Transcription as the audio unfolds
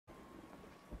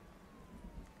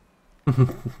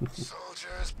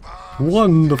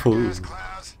Wonderful.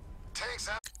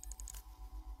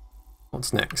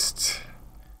 What's next?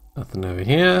 Nothing over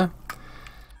here.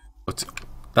 But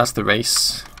that's the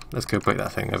race. Let's go break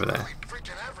that thing over there.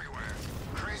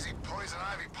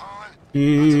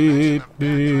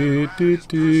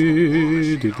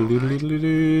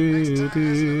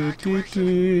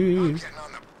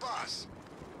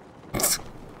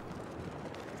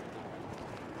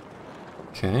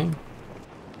 Okay.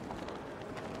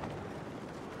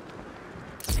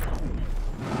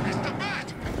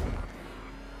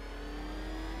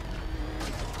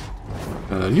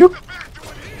 You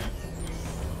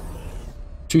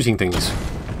choosing things.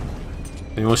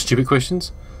 Any more stupid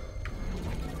questions?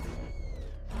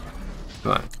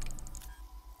 Right.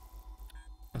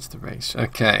 That's the race.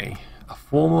 Okay. A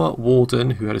former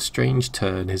warden who had a strange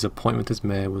turn. His appointment as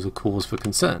mayor was a cause for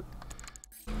concern.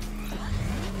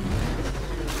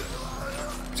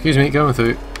 Excuse me, going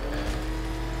through.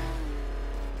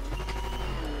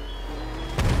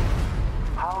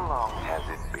 How long has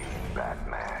it been,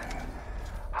 Batman?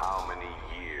 How many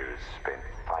years spent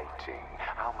fighting?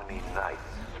 How many nights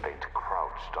spent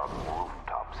crouched on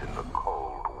rooftops in the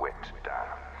cold, wet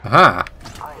dark? Aha!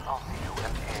 I offer you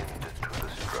an end to the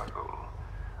struggle.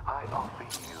 I offer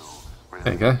you...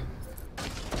 There you go.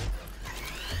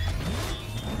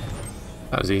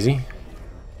 That was easy.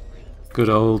 Good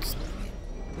old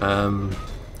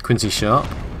Quincy Sharp.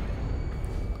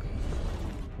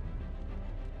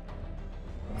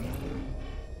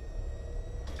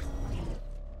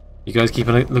 You guys keep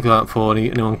a look out for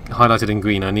anyone highlighted in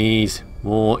green. I need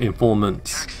more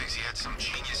informants.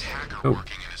 Oh.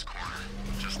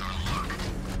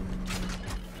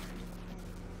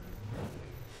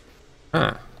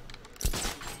 Ah.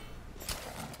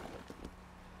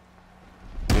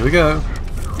 Here we go.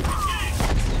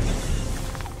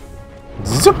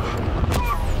 Zip.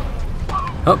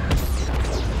 Up.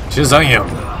 Shazam.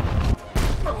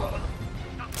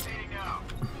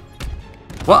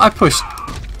 What? I pushed.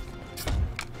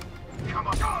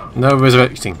 No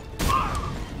resurrecting.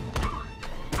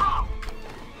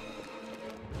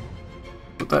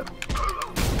 What that?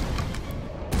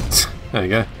 There you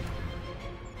go.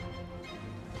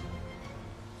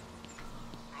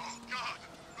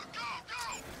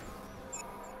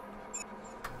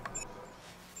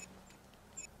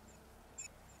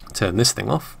 Turn this thing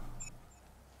off.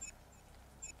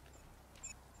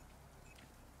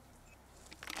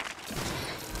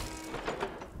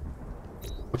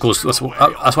 Of course, that's what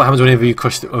happens whenever you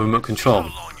crush the remote control.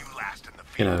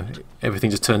 You know,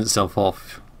 everything just turns itself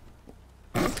off.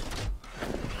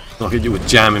 Like it would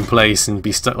jam in place and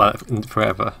be stuck like that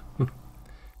forever.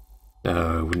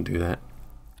 No, I wouldn't do that.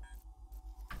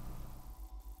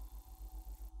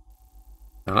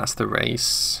 Now that's the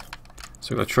race.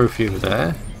 So we've got a trophy over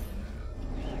there.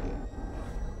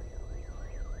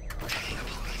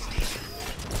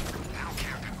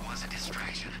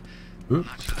 Ooh.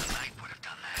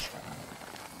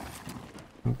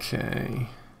 Okay.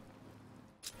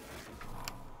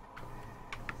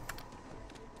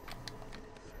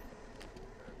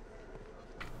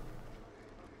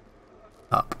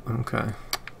 Up. Okay.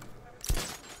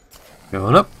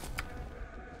 Going up.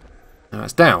 Now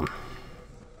it's down.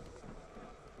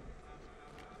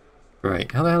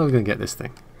 Great. How the hell are we going to get this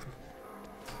thing?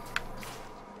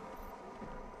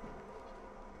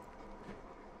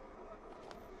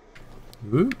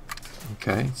 Ooh.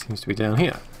 Okay, seems to be down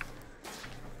here.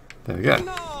 There we go.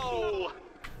 No!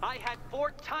 I had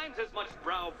 4 times as much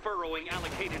brow furrowing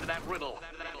allocated to that riddle.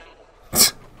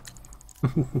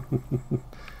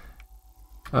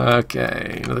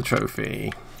 Okay, another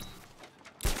trophy.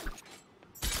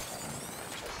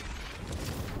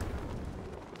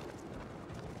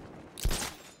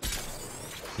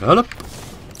 Got up.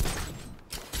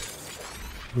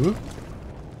 Ooh.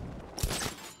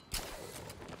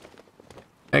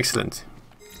 Excellent.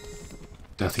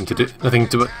 Nothing to do. Nothing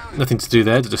to do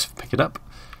there. To just pick it up.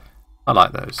 I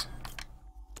like those.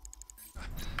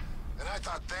 And I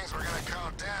thought things were gonna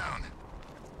calm down.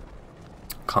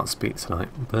 Can't speak tonight.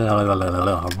 Blah, blah,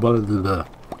 blah, blah, blah.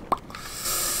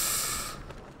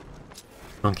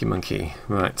 Monkey, monkey.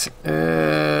 Right.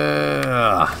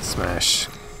 Smash.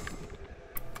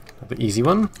 The easy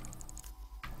one.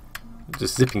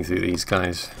 Just zipping through these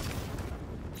guys.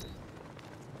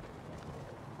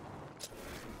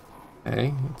 Okay.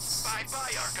 Bye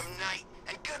bye, Arkham Knight,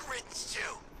 and good riddance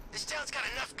too. This town's got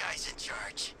enough guys in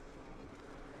charge.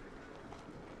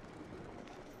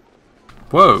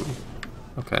 Whoa.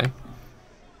 Okay.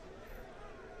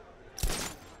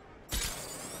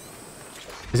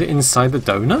 Is it inside the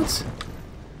donut?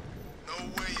 No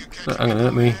way you Hang on,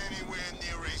 let me.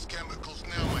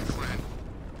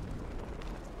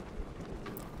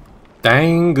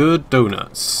 dang good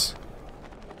donuts.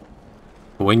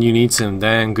 For when you need some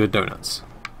dang good donuts.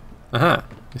 Aha,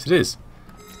 yes it is.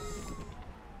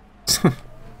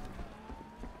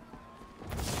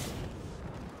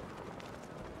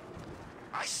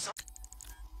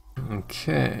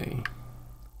 Okay.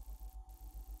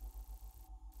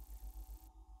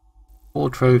 4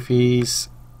 trophies,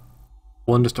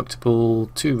 1 destructible,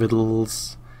 2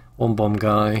 riddles, 1 bomb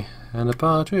guy, and a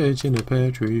partridge in a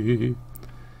pear tree.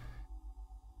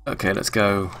 Okay, let's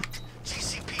go.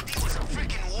 GCPD was a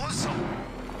freaking war zone.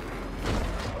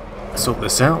 Sort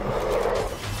this out.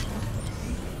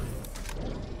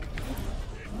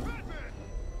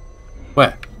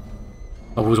 Where? I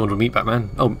always wanted to meet Batman.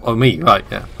 Oh, me, right,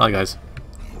 yeah. Hi, guys.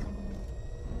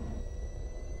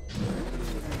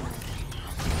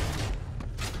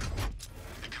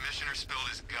 The commissioner spilled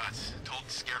his guts, told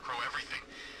the Scarecrow everything.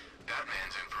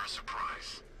 Batman's in for a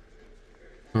surprise.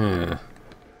 Yeah.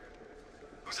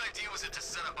 Whose idea was it to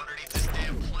set up underneath this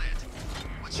damn plant?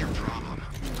 What's your problem?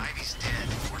 Ivy's dead.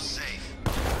 We're safe.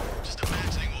 Just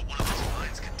imagining what one of those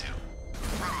lines could do.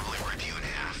 Probably rip you in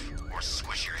half, or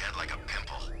squish your head like a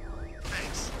pimple.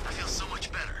 Thanks. I feel so much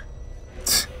better.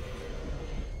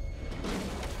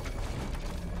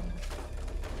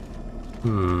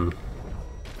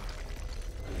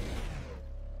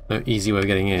 No easy way of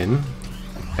getting in.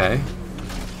 Okay.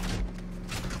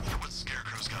 Wonder what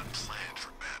Scarecrow's got planned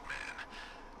for Batman.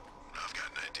 I've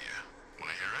got an idea.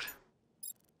 Wanna hear it?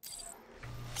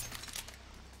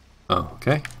 Oh,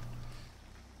 okay.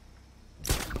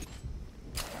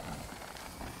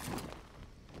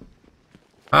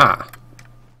 Ah!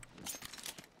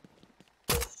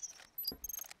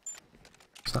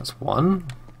 So that's 1.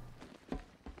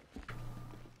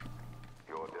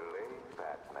 You're delayed,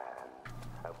 Batman.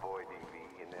 Avoiding the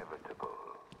inevitable.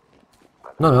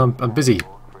 No, I'm busy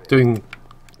doing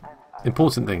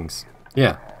important things.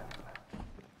 Yeah.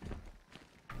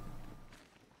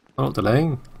 I'm not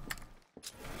delaying.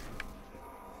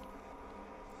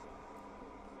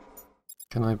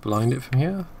 Can I blind it from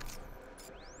here?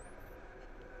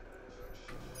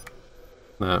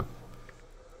 No.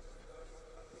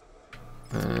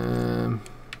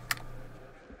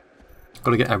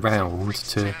 Got to get around to.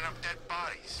 Standing up dead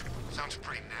bodies. Sounds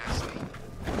pretty nasty.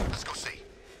 Let's go see.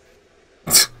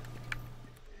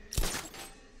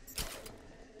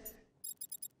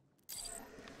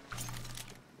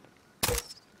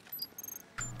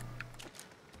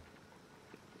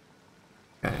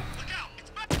 Okay. Look out! It's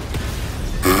back.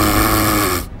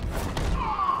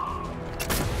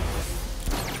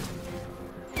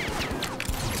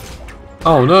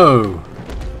 Oh no!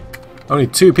 Only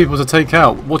 2 people to take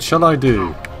out. What shall I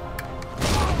do?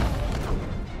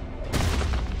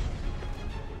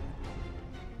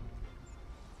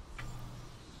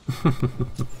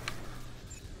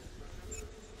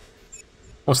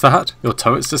 What's that? Your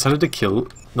turrets decided to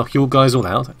knock you guys all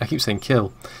out. I keep saying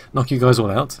kill. Knock you guys all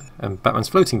out, and Batman's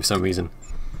floating for some reason.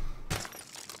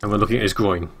 And we're looking at his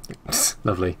groin.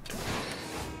 Lovely.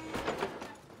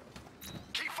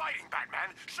 Keep fighting, Batman.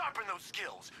 Sharpen those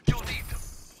skills. You'll need them.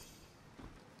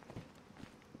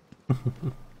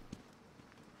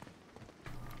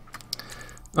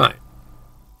 Right.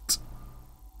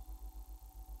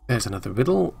 There's another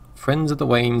riddle. Friends of the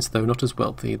Waynes, though not as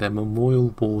wealthy, their memorial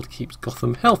board keeps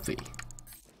Gotham healthy.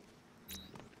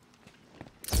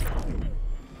 The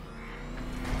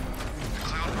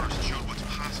cloudburst showed what's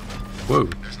possible. Whoa.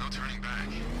 There's no turning back.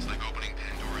 It's like opening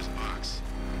Pandora's box.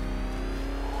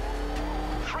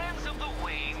 Friends of the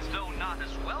Waynes, though not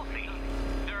as wealthy,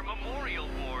 their memorial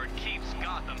board keeps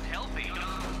Gotham healthy.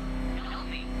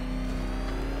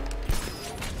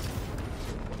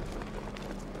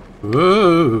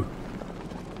 Whoa.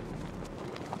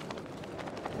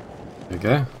 There we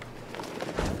go.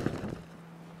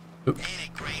 Oop. Ain't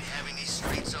it great having these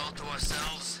streets all to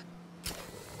ourselves?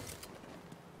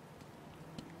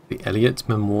 The Elliott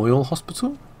Memorial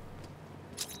Hospital?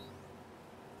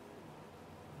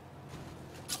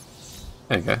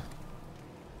 There you go.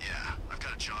 Yeah, I've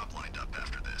got a job lined up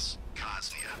after this.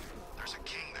 Cosnia. There's a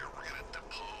king there we're gonna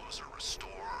depose or restore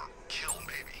or kill,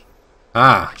 maybe.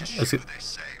 Ah, Just there's shoot what they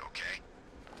say, okay?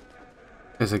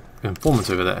 an informant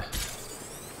over there.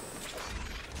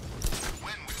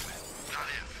 When we win, not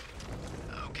if.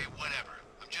 Okay, whatever.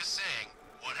 I'm just saying,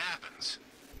 what happens?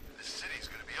 This city's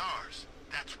gonna be ours.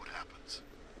 That's what happens.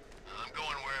 I'm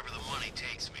going wherever the money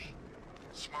takes me.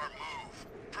 Smart move.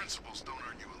 Principles don't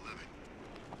earn you a living.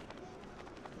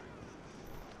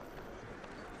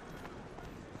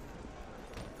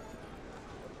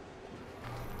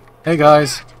 Hey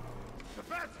guys. The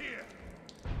bat's here!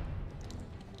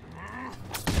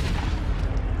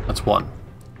 1.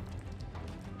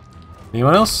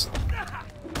 Anyone else? That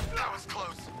was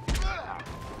close.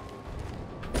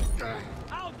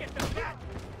 I'll get the cat.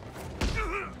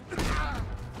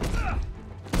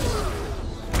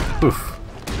 Oof.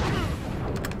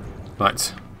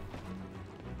 Right.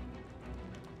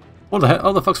 What the heck?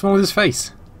 Oh, the fuck's wrong with his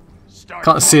face?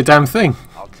 Can't see a damn thing.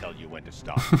 I'll tell you when to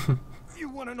stop. You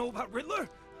want to know about Riddler?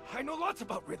 I know lots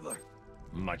about Riddler.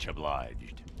 Much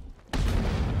obliged.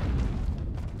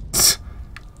 It's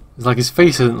like his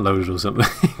face isn't loaded or something.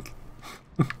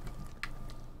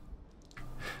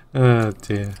 Oh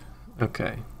dear.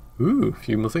 Okay. Ooh, a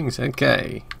few more things.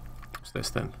 Okay. What's this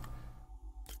then?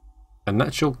 A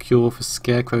natural cure for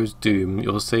Scarecrow's doom.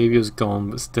 Your saviour's gone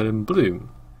but still in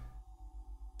bloom.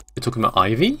 You're talking about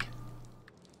Ivy?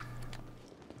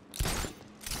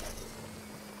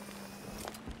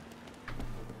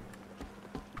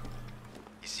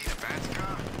 You see the bats,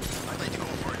 car? I'd like to go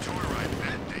for a joyride in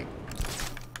that thing.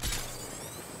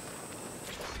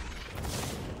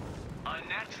 A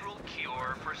natural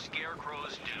cure for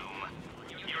Scarecrow's doom.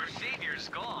 Your savior's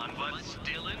gone, but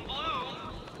still in bloom.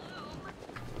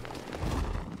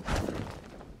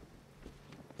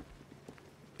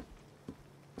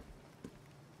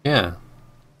 Yeah.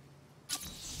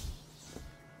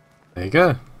 There you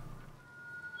go.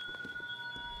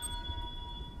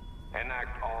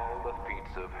 Enact all the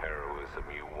feats of heroism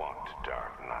you want,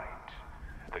 Dark Knight.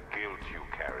 The guilt you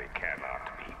carry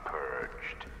cannot be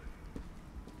purged.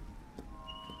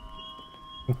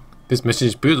 This message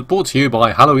is brought to you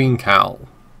by Halloween Cow.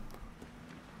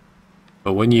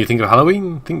 But when you think of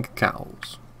Halloween, think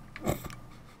cows.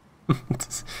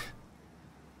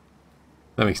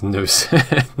 That makes no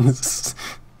sense.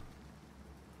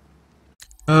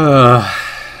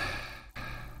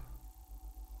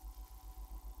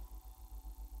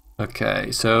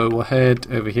 Okay, so we'll head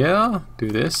over here, do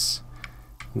this,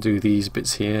 do these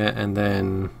bits here, and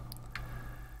then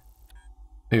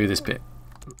maybe this bit.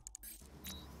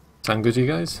 Sound good to you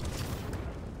guys? I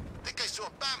think I saw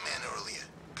Batman earlier.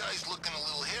 Guy's looking a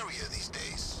little hairier these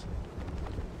days.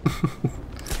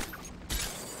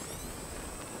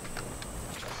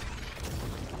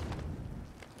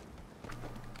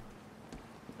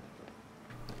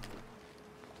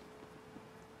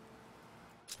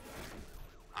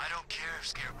 I don't care if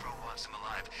Scarecrow wants him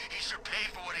alive. He should pay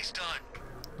for what he's done.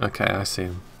 Okay, I see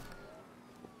him.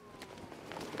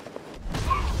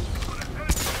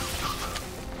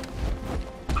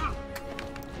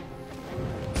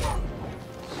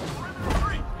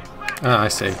 Ah, I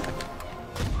see.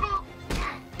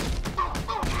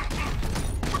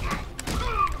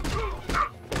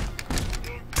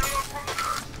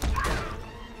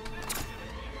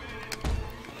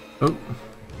 Oh.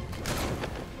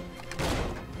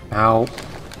 Ow.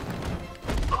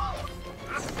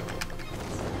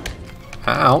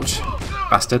 Ouch.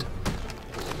 Bastard.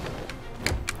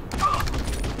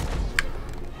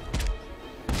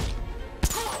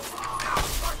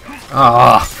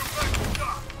 Ah.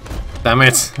 Damn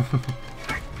it.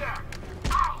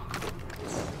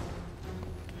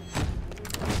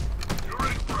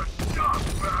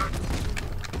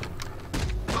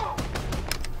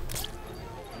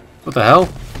 What the hell?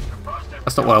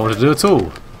 That's not what I wanted to do at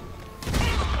all.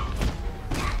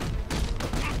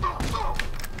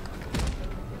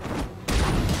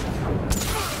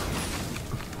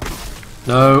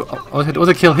 No, I want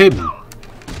to kill him.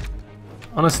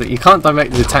 Honestly, you can't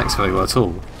direct the attacks very well at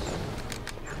all.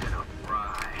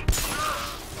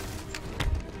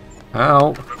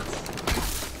 Ow.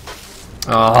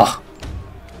 Oh.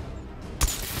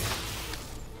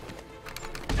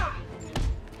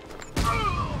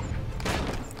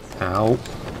 Ow.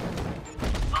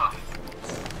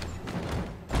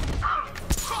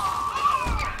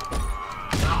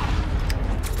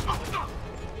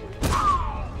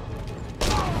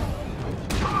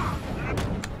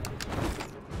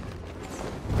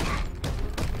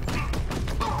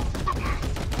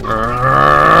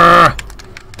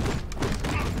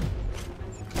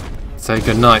 Say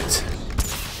goodnight.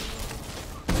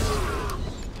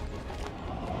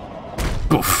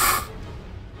 Boof.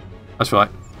 That's right.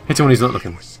 Hit him when he's not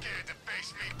looking. Scared to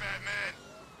face me, Batman.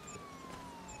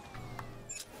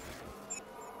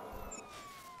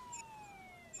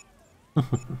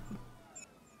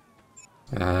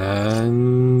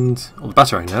 And oh, the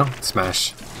batarang now.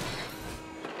 Smash.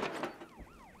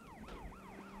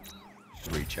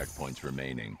 3 checkpoints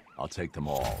remaining. I'll take them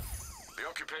all. The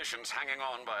occupation's hanging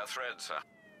on by a thread, sir.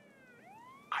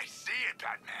 I see it,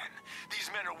 Batman.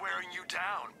 These men are wearing you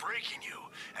down, breaking you,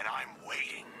 and I'm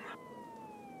waiting.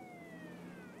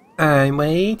 I'm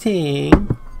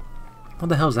waiting. What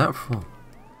the hell's that for?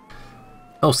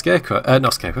 Oh, Scarecrow.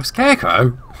 Not Scarecrow.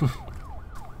 Scarecrow?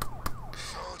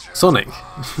 Sonic. Tear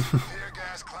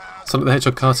gas clouds. Sonic the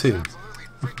Hedgehog cartoon. Absolutely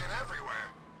freaking everywhere.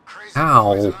 Crazy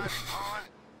Ow. boys out on,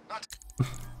 not to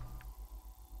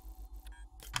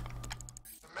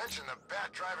mention the bat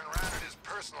driving around in his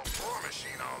personal war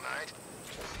machine all night.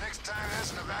 Next time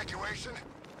there's an evacuation,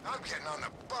 I'm getting on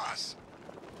the bus.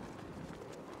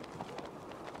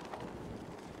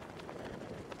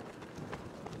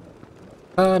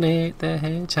 Sonic the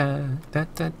Hedgehog. Da,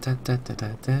 da, da, da, da, da,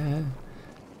 da.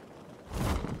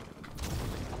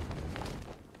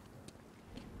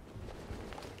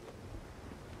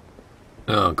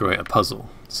 Oh great, a puzzle.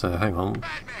 So hang on.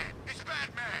 Batman! It's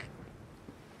Batman!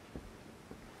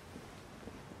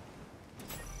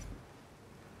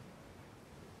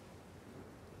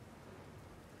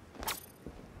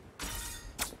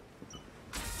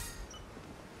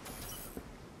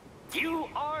 You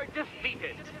are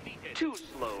defeated. Too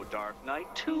slow, Dark Knight.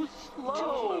 Too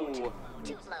slow.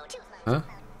 Huh?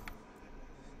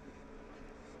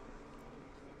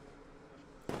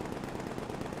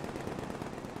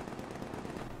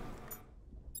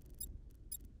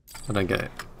 I don't get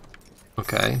it.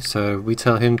 Okay, so we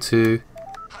tell him to...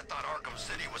 I thought Arkham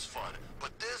City was fun,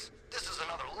 but this is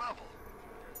another level.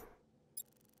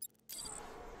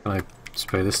 Can I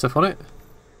spray this stuff on it?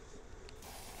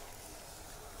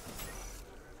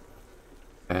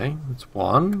 Okay, that's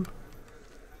 1.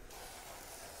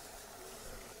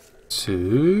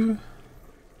 2.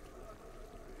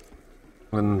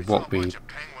 And Saw a what we... bunch of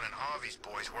Penguin and Harvey's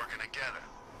boys working together.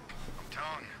 I'm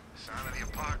telling you, sign of the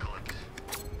apocalypse.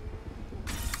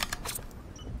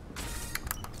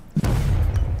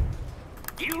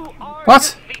 You are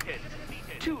What? defeated.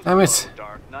 Too Damn it. slow,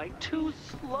 Dark Knight. Too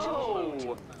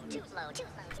slow.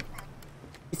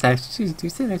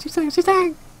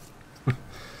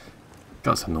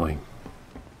 That's annoying.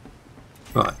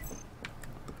 Right.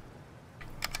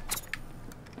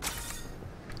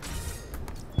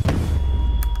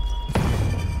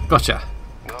 Gotcha.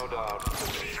 No doubt.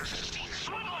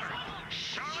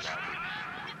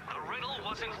 The riddle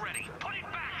wasn't ready. Put it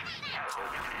back.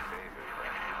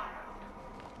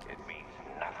 It means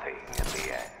nothing in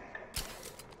the end.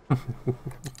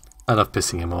 I love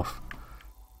pissing him off.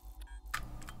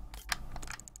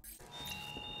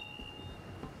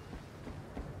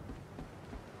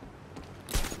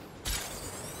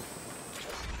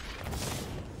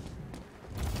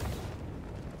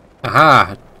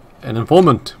 Aha! An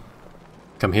informant!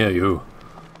 Come here, you.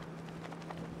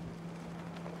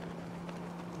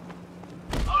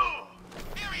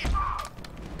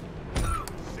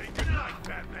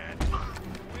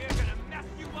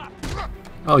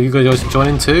 Oh, you guys join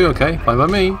in too? Okay, bye by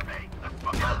me.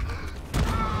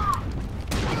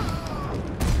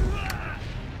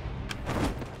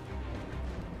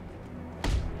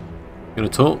 Gonna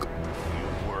talk?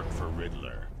 You work for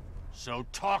Riddler, so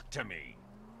talk to me.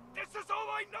 This is all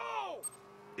I know!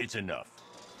 It's enough.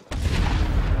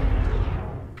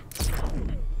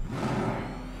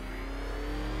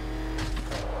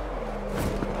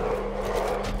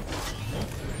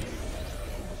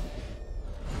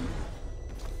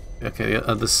 Okay, the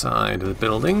other side of the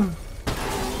building. I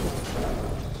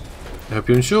hope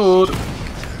you're insured. There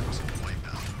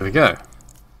we go.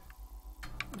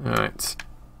 Alright.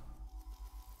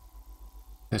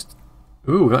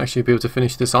 Ooh, we'll actually be able to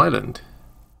finish this island.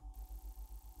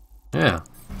 Yeah.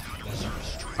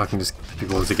 I can just be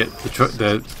able to get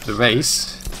the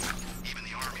race. Even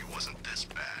the army wasn't this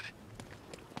bad.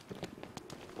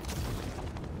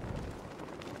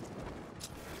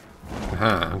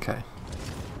 Aha, okay.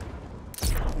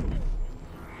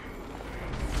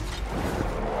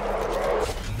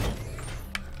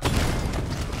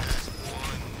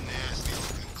 One nasty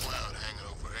looking cloud hanging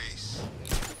over Ace.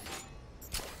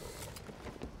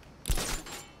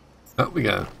 Up we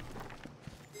go.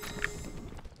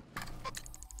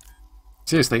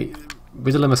 Seriously,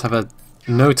 Riddler must have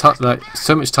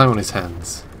so much time on his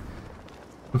hands.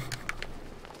 If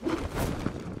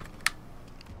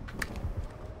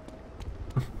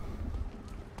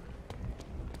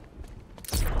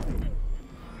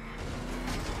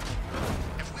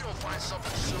we don't find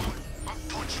something soon, I'm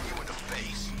punching you in the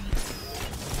face.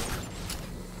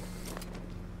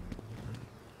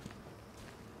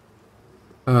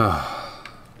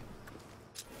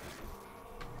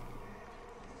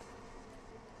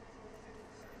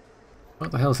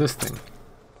 What the hell's this thing?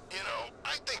 You know,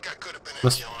 I think I could have been in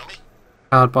Must- the army.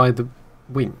 Powered by the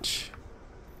winch.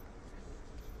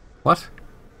 What?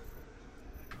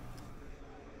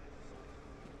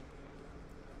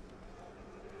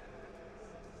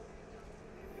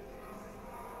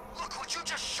 Look, would you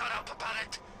just shut up about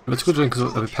it? Electrical drinkers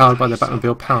are powered by the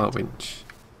Batmobile power winch.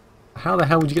 How the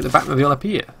hell would you get the Batmobile up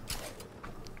here?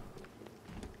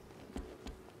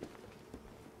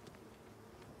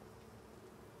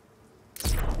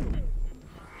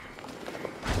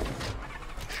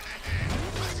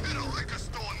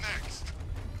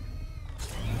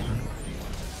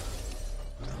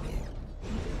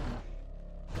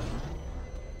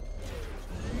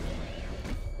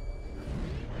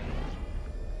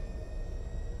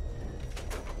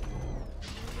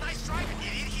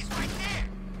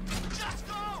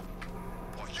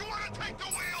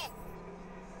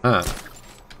 Ah.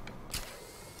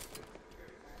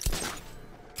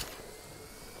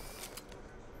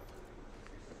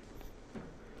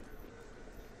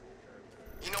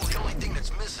 You know, the only thing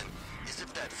that's missing is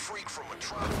if that freak from a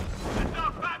truck.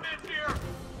 Stop, Batman's here!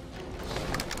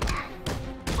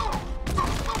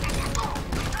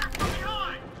 Attack from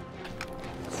behind!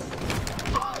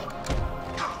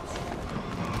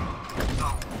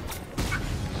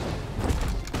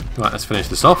 Right, let's finish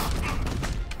this off.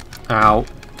 Ow.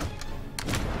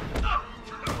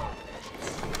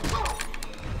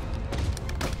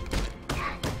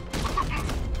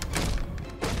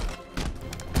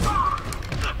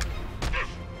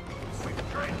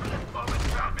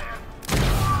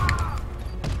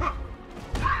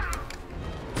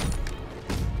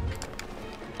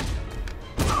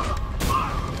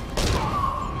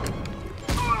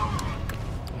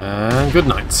 And good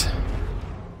night.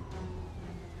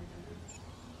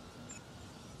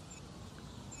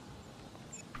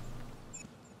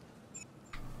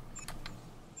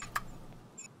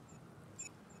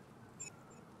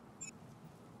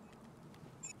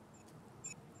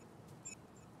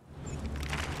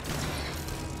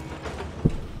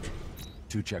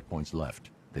 Two checkpoints left.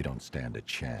 They don't stand a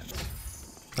chance.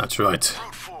 That's right.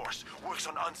 Brute force works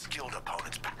on unskilled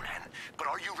opponents, Batman. But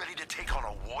are you ready to take on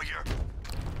a warrior?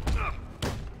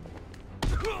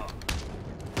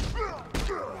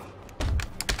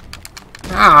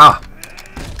 Ah!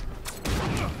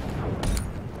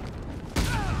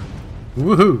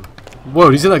 Woohoo! Whoa,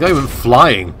 did you see that guy went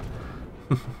flying?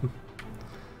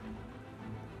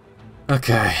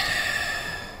 Okay.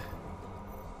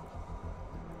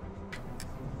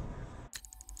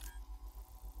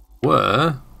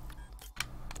 Were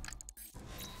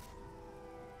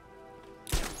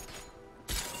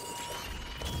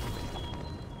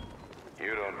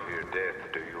You don't fear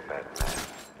death, do you, Batman?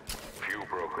 Few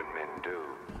broken men do.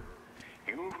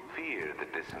 You fear the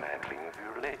dismantling of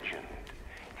your legend.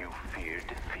 You fear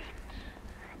defeat.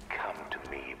 Come to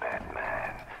me,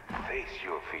 Batman. Face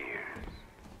your fears.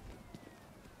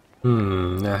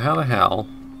 now how the hell?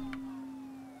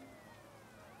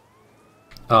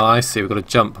 Oh, I see, we've got to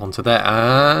jump onto there.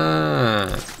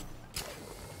 Ah!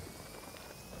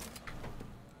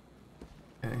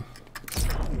 Okay.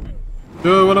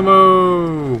 Go, wanna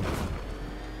move!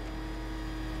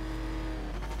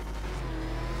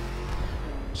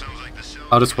 Sounds like the cell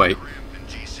I'll just wait. ramp in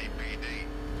GCPD.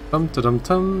 Dum da dum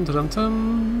tum da dum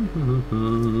tum.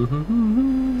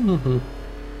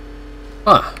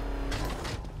 Ah!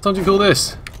 What time do you call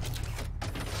this?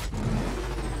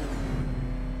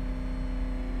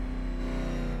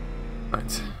 Right.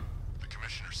 The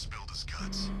commissioner spilled his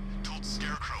guts. Told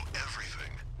Scarecrow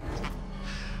everything.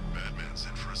 Batman's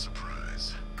in for a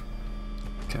surprise.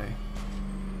 Okay.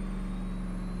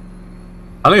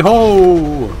 Alley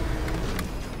ho!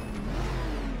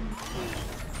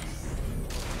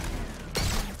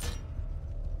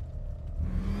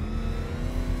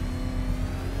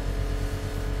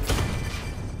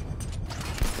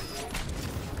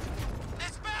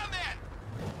 It's Batman!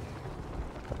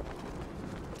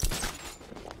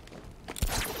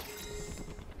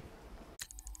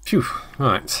 Phew,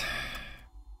 right.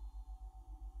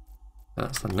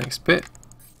 That's the next bit.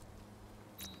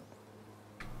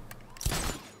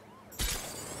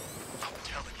 I'm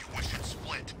telling you, we should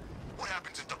split. What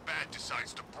happens if the Bat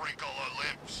decides to break all our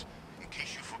limbs? In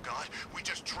case you forgot, we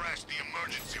just trashed the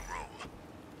emergency room.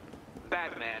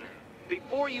 Batman,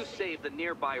 before you save the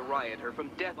nearby rioter from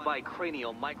death by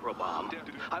cranial microbomb,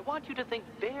 I want you to think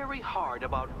very hard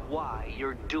about why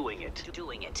you're doing it.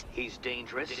 He's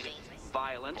dangerous,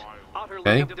 violent, utterly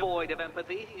Okay. devoid of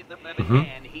empathy,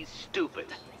 and he's stupid.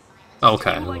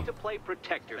 Okay. You like to play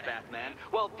protector, Batman.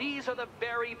 Well, these are the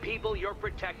very people you're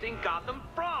protecting Gotham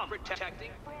from.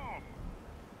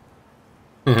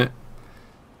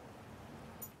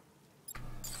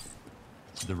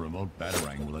 The remote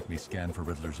batarang will let me scan for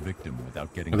Riddler's victim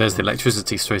without getting. There's the close.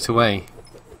 electricity straight away.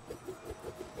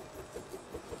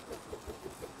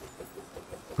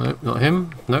 Nope, not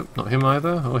him. Nope, not him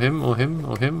either. Or him, or him,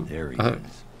 or him. There he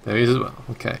is. There he is as well.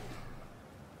 Okay.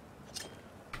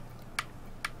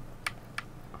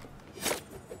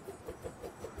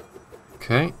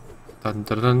 Okay. Dun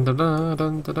da dun da da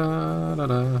dun da da da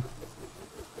da.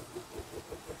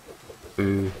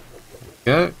 Boo.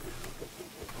 Go.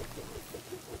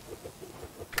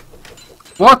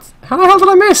 What? How the hell did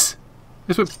I miss?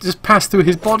 Just passed through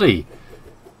his body.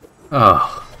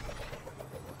 Oh.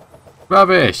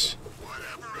 Rubbish.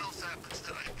 Whatever else happens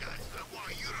tonight, guys, I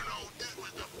want you to know this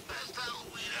was the best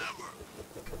Halloween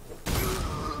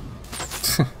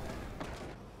ever.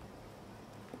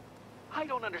 I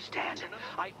don't understand.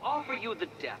 I offer you the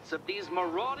deaths of these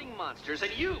marauding monsters,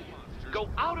 and you go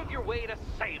out of your way to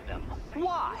save them.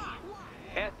 Why?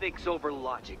 Ethics over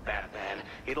logic, Batman.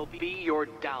 It'll be your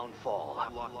downfall.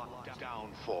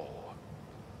 Downfall.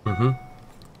 Mm-hmm.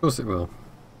 Of course it will.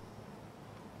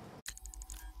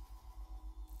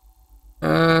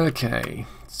 Okay,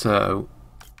 so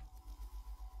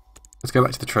let's go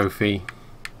back to the trophy.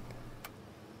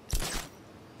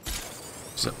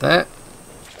 It's up there.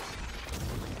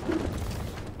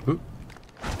 Ooh.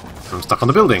 I'm stuck on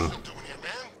the building. I'm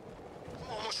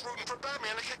almost rooting for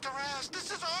Batman to kick their ass.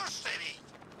 This is our city.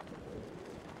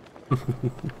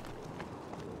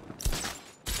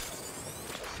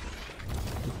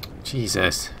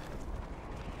 Jesus.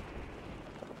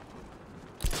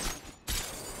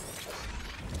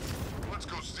 Let's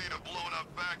go see the blown up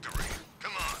factory.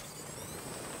 Come on.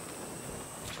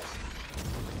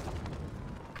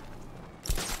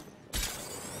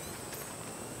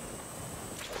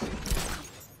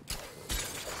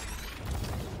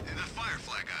 Hey, that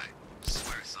Firefly guy.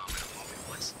 Swear I saw him in a movie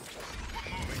once. What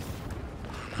movie?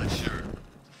 I'm not sure.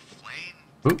 Flame?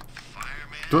 Ooh.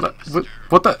 Fireman?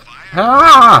 What the? Fire?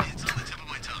 Ah! It's on the tip of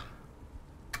my tongue.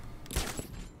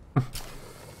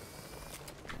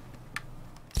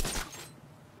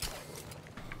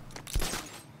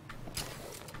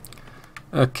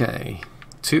 Okay.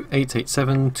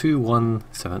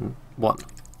 28872171.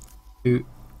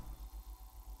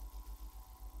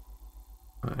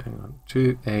 Hang on.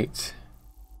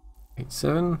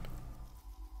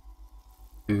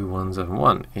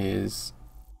 28872171 is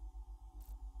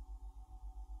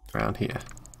around here.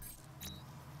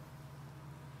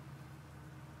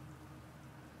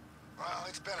 Well,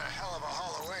 it's been a hell of a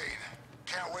Halloween.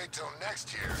 Can't wait till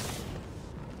next year.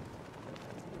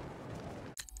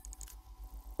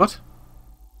 What?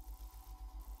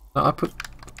 No, I put.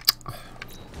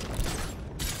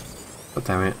 God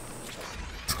damn it.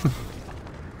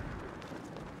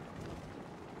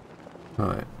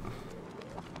 Right.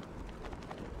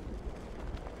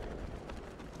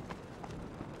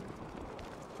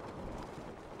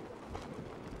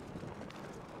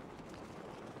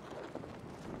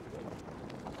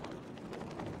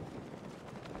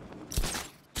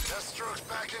 Deathstroke's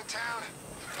back in town?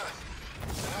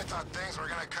 And I thought things were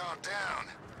gonna calm down.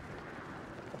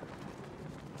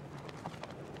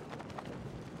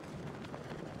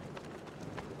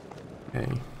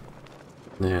 Okay.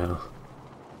 Now.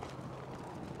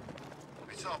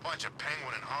 We saw a bunch of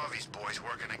Penguin and Harvey's boys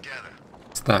working together.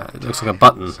 What's that? It looks like a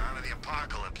button. Sign of the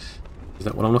apocalypse. Is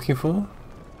that what I'm looking for?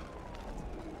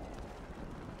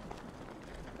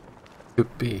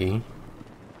 Could be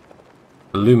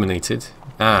illuminated.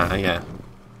 Ah, yeah.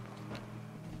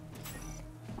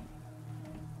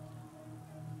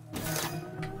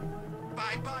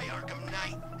 Bye-bye, Arkham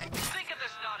Knight. And Think of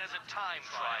this not as a time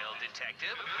trial,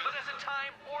 detective, but as a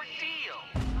time ordeal.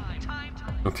 Time.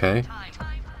 Okay.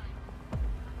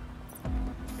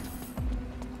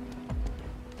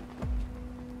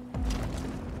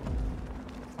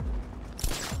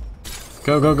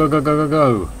 Go, go, go, go, go, go,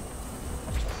 go.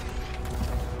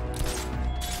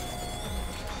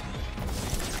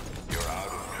 You're out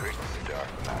of tricks, Dark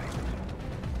Knight.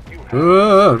 You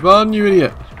have Run, you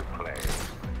idiot. to play.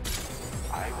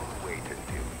 I will wait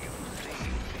until you see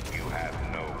you have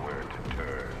nowhere to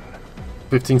turn.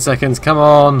 15 seconds, come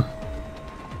on.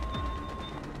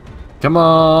 Come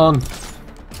on.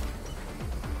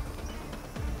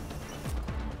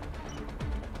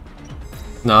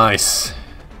 Nice.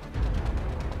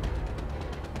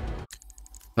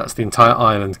 That's the entire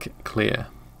island clear.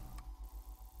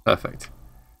 Perfect.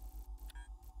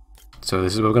 So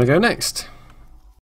this is where we're going to go next.